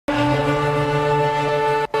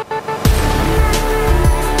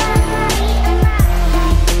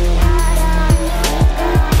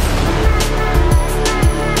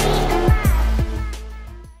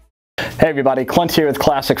Hey everybody, Clint here with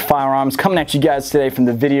Classic Firearms, coming at you guys today from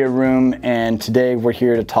the video room, and today we're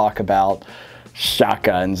here to talk about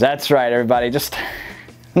shotguns. That's right everybody, just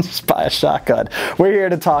buy a shotgun. We're here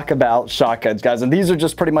to talk about shotguns, guys, and these are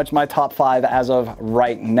just pretty much my top 5 as of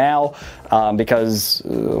right now because,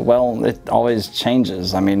 well, it always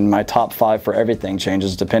changes. I mean, my top 5 for everything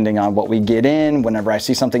changes depending on what we get in. Whenever I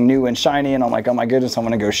see something new and shiny and I'm like, oh my goodness, I'm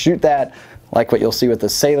gonna go shoot that, like what you'll see with the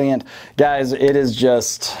Salient. Guys, it is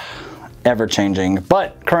just ever-changing,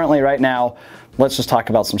 but currently right now let's just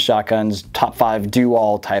talk about some shotguns, top 5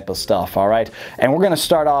 do-all type of stuff. All right, and we're going to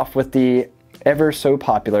start off with the ever so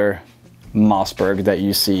popular Mossberg that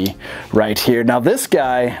you see right here. Now this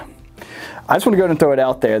guy, I just want to go ahead and throw it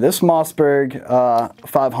out there, this Mossberg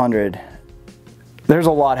 500, there's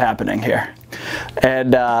a lot happening here,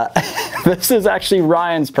 and this is actually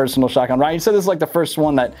Ryan's personal shotgun. Ryan, you said this is like the first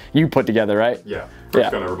one that you put together, right? Yeah.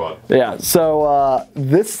 First gun ever bought. Yeah, so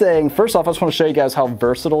this thing, first off, I just want to show you guys how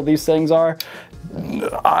versatile these things are.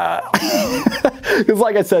 Because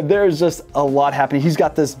like I said, there's just a lot happening. He's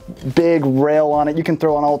got this big rail on it. You can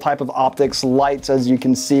throw on all type of optics, lights, as you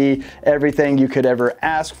can see, everything you could ever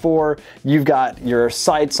ask for. You've got your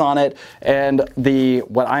sights on it, and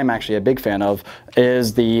what I'm actually a big fan of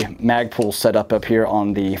is the Magpul setup up here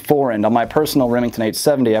on the fore end. On my personal Remington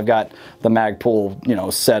 870, I've got the Magpul, you know,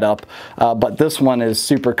 set up, but this one is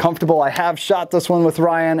super comfortable. I have shot this one with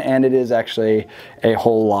Ryan, and it is actually a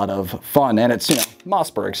whole lot of fun, and it's, you know,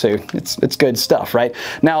 Mossberg, so it's good stuff, right?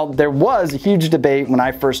 Now, there was a huge debate when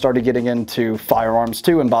I first started getting into firearms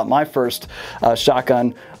too and bought my first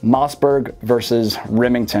shotgun, Mossberg versus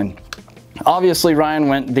Remington. Obviously, Ryan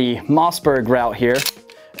went the Mossberg route here,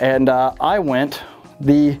 and I went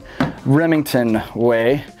the Remington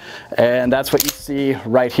way, and that's what you see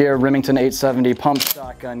right here, Remington 870 pump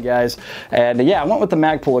shotgun, guys. And yeah, I went with the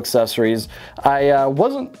Magpul accessories. I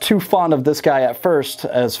wasn't too fond of this guy at first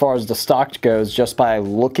as far as the stock goes, just by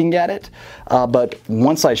looking at it, but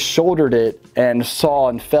once I shouldered it and saw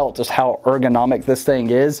and felt just how ergonomic this thing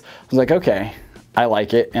is, I was like, okay, I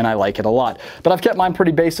like it, and I like it a lot. But I've kept mine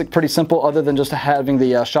pretty basic, pretty simple, other than just having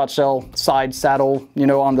the shot shell side saddle, you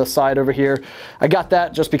know, on the side over here. I got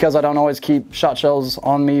that just because I don't always keep shot shells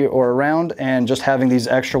on me or around, and just having these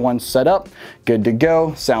extra ones set up, good to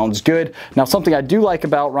go, sounds good. Now, something I do like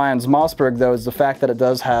about Ryan's Mossberg, though, is the fact that it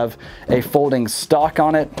does have a folding stock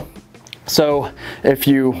on it. So if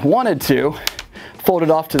you wanted to, fold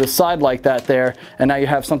it off to the side like that there, and now you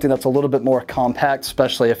have something that's a little bit more compact,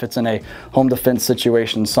 especially if it's in a home defense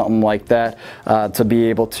situation, something like that, to be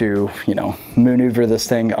able to, you know, maneuver this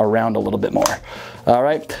thing around a little bit more. All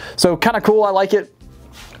right, so kind of cool, I like it.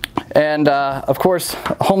 And of course,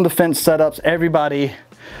 home defense setups, everybody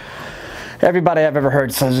I've ever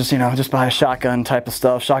heard says just, you know, just buy a shotgun type of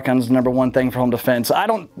stuff. Shotgun's the #1 thing for home defense. I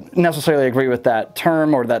don't necessarily agree with that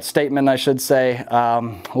term, or that statement, I should say.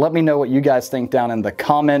 Let me know what you guys think down in the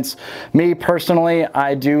comments. Me personally,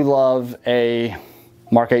 I do love a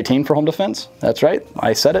Mark 18 for home defense. That's right,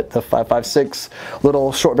 I said it, the 5.56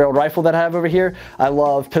 little short-barreled rifle that I have over here. I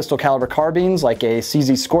love pistol caliber carbines like a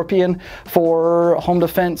CZ Scorpion for home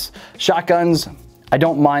defense. Shotguns, I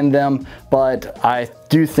don't mind them, but I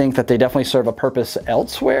do think that they definitely serve a purpose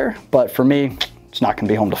elsewhere. But for me, it's not gonna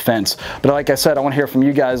be home defense. But like I said, I wanna hear from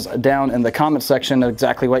you guys down in the comment section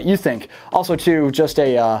exactly what you think. Also too, just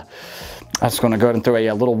I'm just gonna go ahead and throw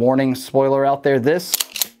a little warning spoiler out there. This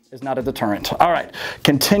is not a deterrent. All right,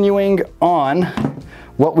 continuing on,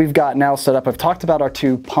 what we've got now set up, I've talked about our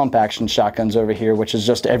 2 pump action shotguns over here, which is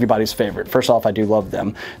just everybody's favorite. First off, I do love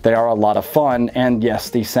them. They are a lot of fun, and yes,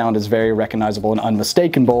 the sound is very recognizable and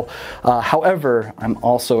unmistakable. However, I'm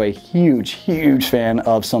also a huge fan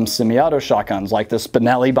of some semi-auto shotguns, like this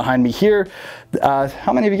Benelli behind me here.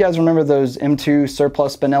 How many of you guys remember those M2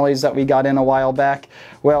 surplus Benellis that we got in a while back?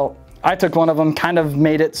 Well, I took one of them, kind of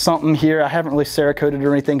made it something here. I haven't really Cerakoted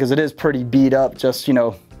or anything because it is pretty beat up, just, you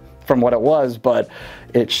know, from what it was, but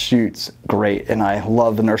it shoots great, and I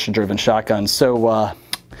love inertia-driven shotguns. So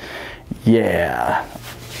yeah.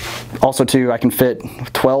 Also too, I can fit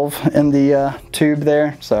 12 in the tube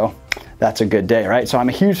there, so that's a good day, right? So I'm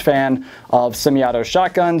a huge fan of semi-auto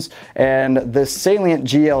shotguns, and this Salient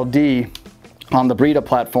GLD on the Brita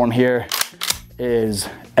platform here is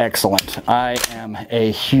excellent. I am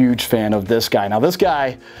a huge fan of this guy. Now this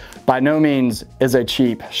guy, by no means is a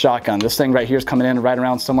cheap shotgun. This thing right here is coming in right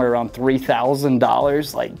around somewhere around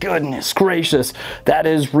 $3,000. Like, goodness gracious, that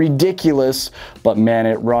is ridiculous. But man,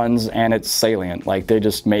 it runs, and it's Salient. Like, they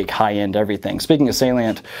just make high-end everything. Speaking of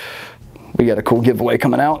Salient, we got a cool giveaway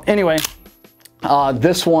coming out. Anyway,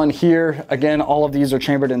 This one here, again, all of these are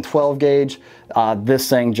chambered in 12 gauge. This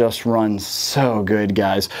thing just runs so good,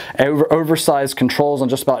 guys. Oversized controls on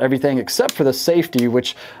just about everything except for the safety,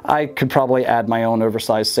 which I could probably add my own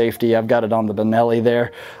oversized safety. I've got it on the Benelli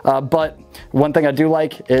there. But one thing I do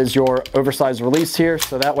like is your oversized release here.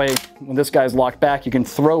 So that way, when this guy's locked back, you can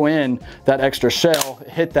throw in that extra shell,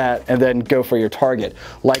 hit that, and then go for your target.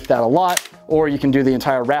 Like that a lot. Or you can do the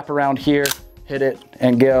entire wraparound here, hit it,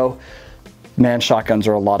 and go. Man, shotguns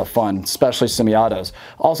are a lot of fun, especially semi-autos.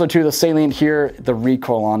 Also too, the salient here, the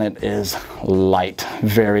recoil on it is light,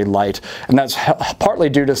 very light. And that's partly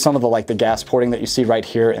due to some of the gas porting that you see right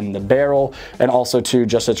here in the barrel, and also too,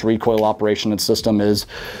 just its recoil operation and system is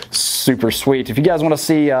super sweet. If you guys want to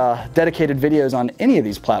see dedicated videos on any of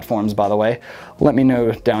these platforms, by the way, let me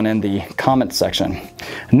know down in the comment section.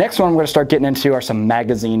 Next one I'm going to start getting into are some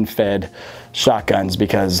magazine-fed shotguns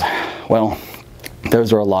because, well,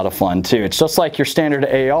 those are a lot of fun too. It's just like your standard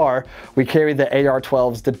AR. We carry the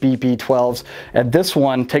AR-12s, the BP-12s, and this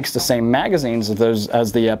one takes the same magazines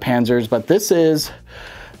as the Panzers, but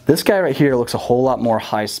this guy right here looks a whole lot more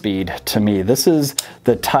high speed to me. This is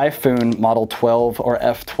the Typhoon Model 12 or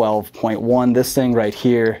F12.1. This thing right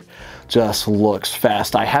here just looks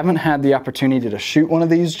fast. I haven't had the opportunity to shoot one of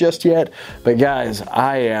these just yet, but guys,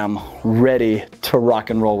 I am ready to rock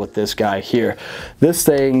and roll with this guy here. This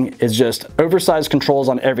thing is just oversized controls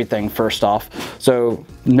on everything, first off. So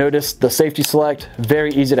notice the safety select,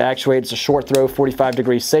 very easy to actuate. It's a short throw,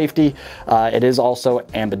 45-degree safety. It is also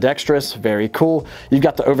ambidextrous, very cool. You've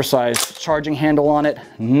got the oversized charging handle on it,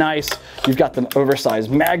 nice. You've got the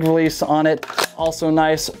oversized mag release on it, also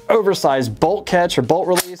nice. Oversized bolt catch or bolt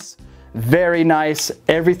release, very nice.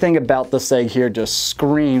 Everything about this thing here just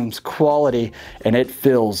screams quality, and it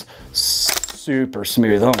feels super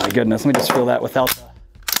smooth. Oh my goodness, let me just feel that without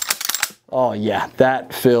the... Oh yeah,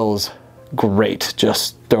 that feels great,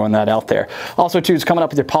 just throwing that out there. Also too, it's coming up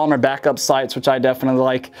with your polymer backup sights, which I definitely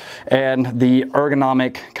like, and the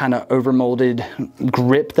ergonomic kind of overmolded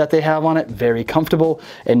grip that they have on it, very comfortable.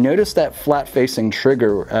 And notice that flat facing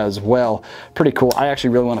trigger as well, pretty cool. I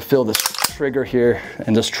actually really want to feel this trigger here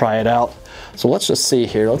and just try it out. So let's just see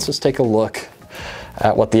here, let's just take a look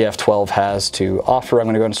at what the F12 has to offer. I'm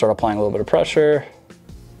going to go ahead and start applying a little bit of pressure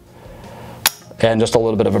and just a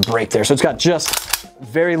little bit of a brake there. So it's got just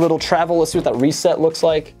very little travel. Let's see what that reset looks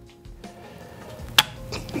like.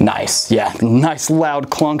 Nice, yeah, nice loud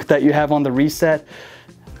clunk that you have on the reset.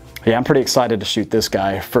 Yeah, I'm pretty excited to shoot this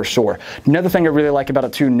guy for sure. Another thing I really like about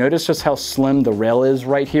it too, notice just how slim the rail is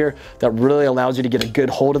right here. That really allows you to get a good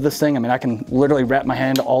hold of this thing. I mean, I can literally wrap my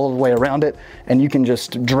hand all the way around it and you can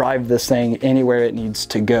just drive this thing anywhere it needs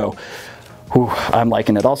to go. Whew, I'm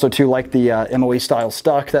liking it. Also too, like the MOE style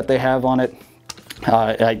stock that they have on it.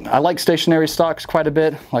 I like stationary stocks quite a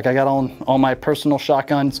bit, like I got on all my personal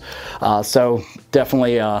shotguns, so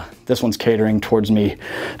definitely this one's catering towards me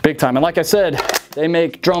big time. And like I said, they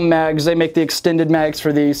make drum mags, they make the extended mags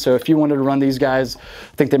for these, so if you wanted to run these guys,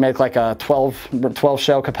 I think they make like a 12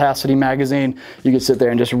 shell capacity magazine. You could sit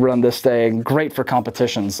there and just run this thing. Great for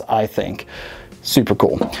competitions, I think. Super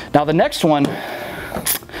cool. Now the next one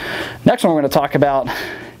we're going to talk about,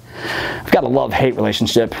 I've got a love-hate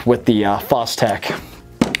relationship with the Fostech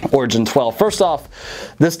Origin 12. First off,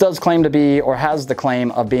 this does claim to be, or has the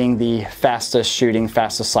claim of being, the fastest shooting,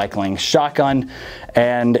 fastest cycling shotgun,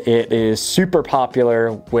 and it is super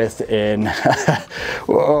popular within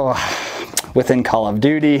within Call of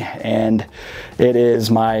Duty, and it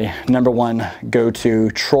is my #1 go-to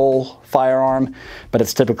troll firearm, but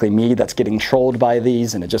it's typically me that's getting trolled by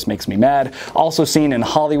these, and it just makes me mad. Also seen in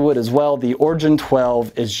Hollywood as well, the Origin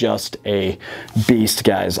 12 is just a beast,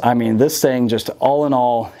 guys. I mean, this thing, just all in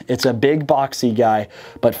all, it's a big boxy guy,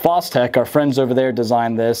 but Fostech, our friends over there,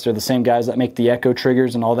 designed this. They're the same guys that make the Echo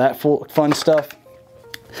triggers and all that fun stuff.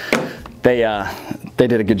 They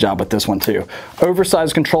did a good job with this one too.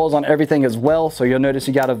 Oversized controls on everything as well, so you'll notice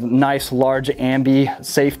you got a nice large ambi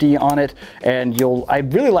safety on it, and I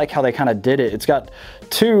really like how they kind of did it. It's got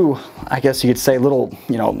two, I guess you could say, little,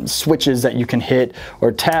 switches that you can hit,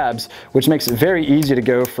 or tabs, which makes it very easy to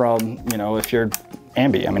go from, if you're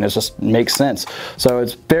ambi. I mean, it just makes sense. So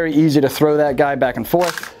it's very easy to throw that guy back and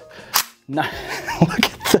forth.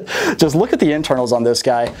 Just look at the internals on this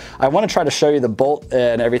guy. I want to try to show you the bolt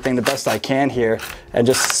and everything the best I can here, and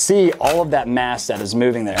just see all of that mass that is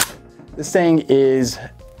moving there. This thing is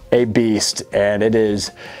a beast, and it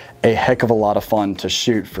is a heck of a lot of fun to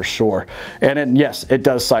shoot for sure. And yes, it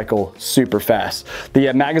does cycle super fast.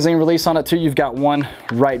 The magazine release on it too, you've got one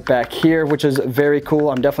right back here, which is very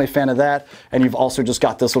cool. I'm definitely a fan of that. And you've also just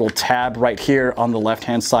got this little tab right here on the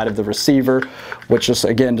left-hand side of the receiver, which just,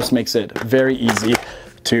 again, just makes it very easy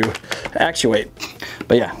to actuate.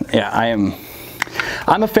 But yeah,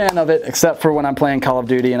 I'm a fan of it, except for when I'm playing Call of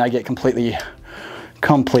Duty and I get completely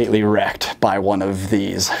wrecked by one of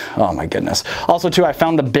these. Oh my goodness. Also too, I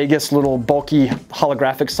found the biggest little bulky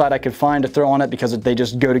holographic sight I could find to throw on it because they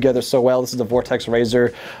just go together so well. This is the Vortex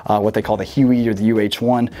Razor, what they call the Huey or the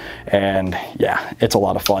UH1, and yeah, it's a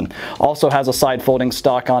lot of fun. Also has a side folding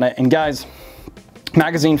stock on it, and guys,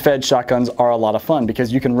 magazine fed shotguns are a lot of fun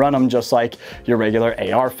because you can run them just like your regular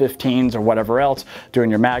AR-15s or whatever else, doing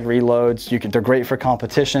your mag reloads. They're great for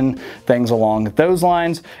competition, things along those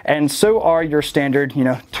lines. And so are your standard,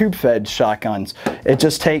 tube fed shotguns. It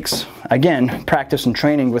just takes, again, practice and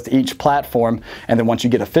training with each platform. And then once you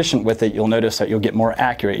get efficient with it, you'll notice that you'll get more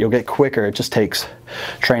accurate, you'll get quicker. It just takes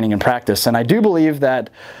training and practice. And I do believe that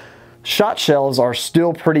shot shells are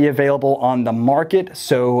still pretty available on the market,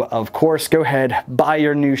 so of course go ahead, buy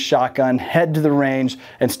your new shotgun, head to the range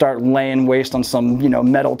and start laying waste on some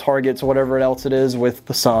metal targets or whatever else it is with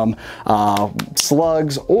some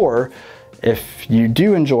slugs. Or if you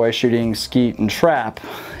do enjoy shooting skeet and trap,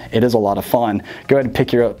 it is a lot of fun. Go ahead and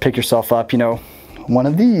pick yourself up one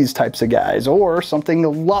of these types of guys, or something a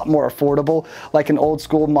lot more affordable like an old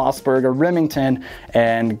school Mossberg or Remington,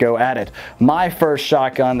 and go at it. My first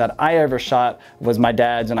shotgun that I ever shot was my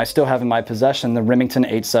dad's, and I still have in my possession the Remington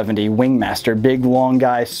 870 Wingmaster. Big long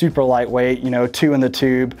guy, super lightweight, 2 in the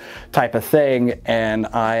tube type of thing, and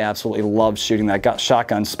I absolutely love shooting that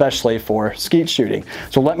shotgun, especially for skeet shooting.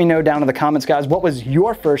 So let me know down in the comments, guys, what was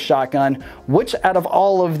your first shotgun? Which out of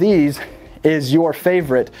all of these is your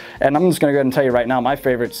favorite? And I'm just gonna go ahead and tell you right now, my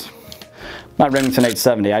favorite's my Remington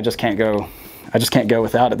 870. I just can't go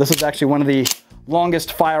without it. This is actually one of the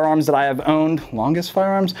longest firearms that I have owned. Longest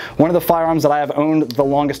firearms? One of the firearms that I have owned the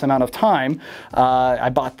longest amount of time. I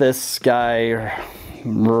bought this guy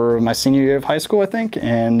my senior year of high school, I think,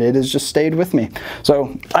 and it has just stayed with me.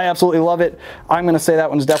 So I absolutely love it. I'm gonna say that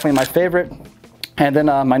one's definitely my favorite. And then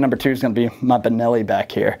my number 2 is gonna be my Benelli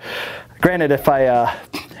back here. Granted, if I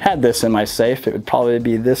had this in my safe, it would probably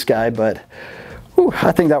be this guy, but whew,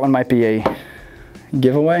 I think that one might be a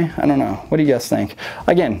giveaway. I don't know. What do you guys think?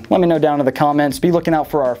 Again, let me know down in the comments. Be looking out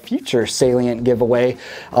for our future Salient giveaway.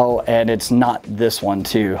 Oh, and it's not this one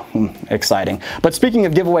too. Exciting. But speaking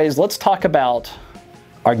of giveaways, let's talk about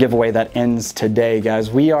our giveaway that ends today,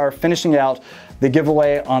 guys. We are finishing out the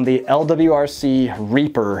giveaway on the LWRC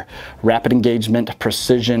Reaper Rapid Engagement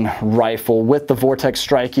Precision Rifle with the Vortex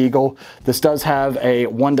Strike Eagle. This does have a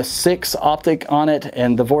 1:6 optic on it,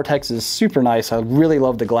 and the Vortex is super nice. I really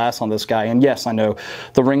love the glass on this guy. And yes, I know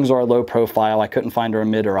the rings are low profile. I couldn't find a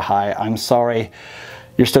mid or a high. I'm sorry.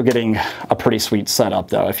 You're still getting a pretty sweet setup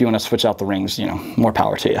though. If you want to switch out the rings, more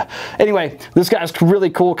power to you. Anyway, this guy's really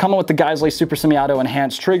cool. Coming with the Geissele Super Semi-Auto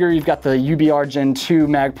Enhanced Trigger. You've got the UBR Gen 2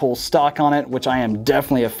 Magpul stock on it, which I am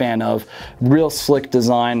definitely a fan of. Real slick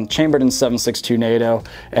design, chambered in 7.62 NATO,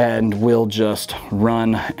 and will just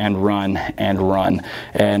run and run and run.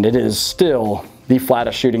 And it is still the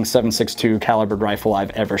flattest shooting 7.62 calibered rifle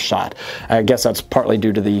I've ever shot. I guess that's partly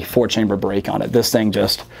due to the 4-chamber break on it. This thing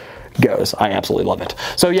just goes. I absolutely love it.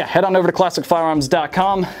 So yeah, head on over to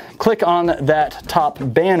ClassicFirearms.com, click on that top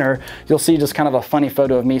banner. You'll see just kind of a funny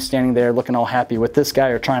photo of me standing there looking all happy with this guy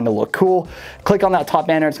or trying to look cool. Click on that top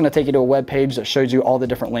banner. It's going to take you to a web page that shows you all the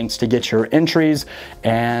different links to get your entries,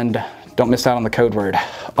 and don't miss out on the code word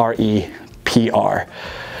REPR.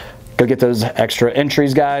 Go get those extra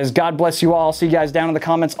entries, guys. God bless you all. See you guys down in the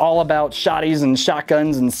comments all about shotties and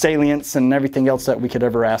shotguns and salients and everything else that we could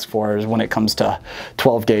ever ask for when it comes to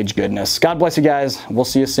 12 gauge goodness. God bless you guys. We'll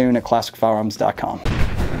see you soon at ClassicFirearms.com.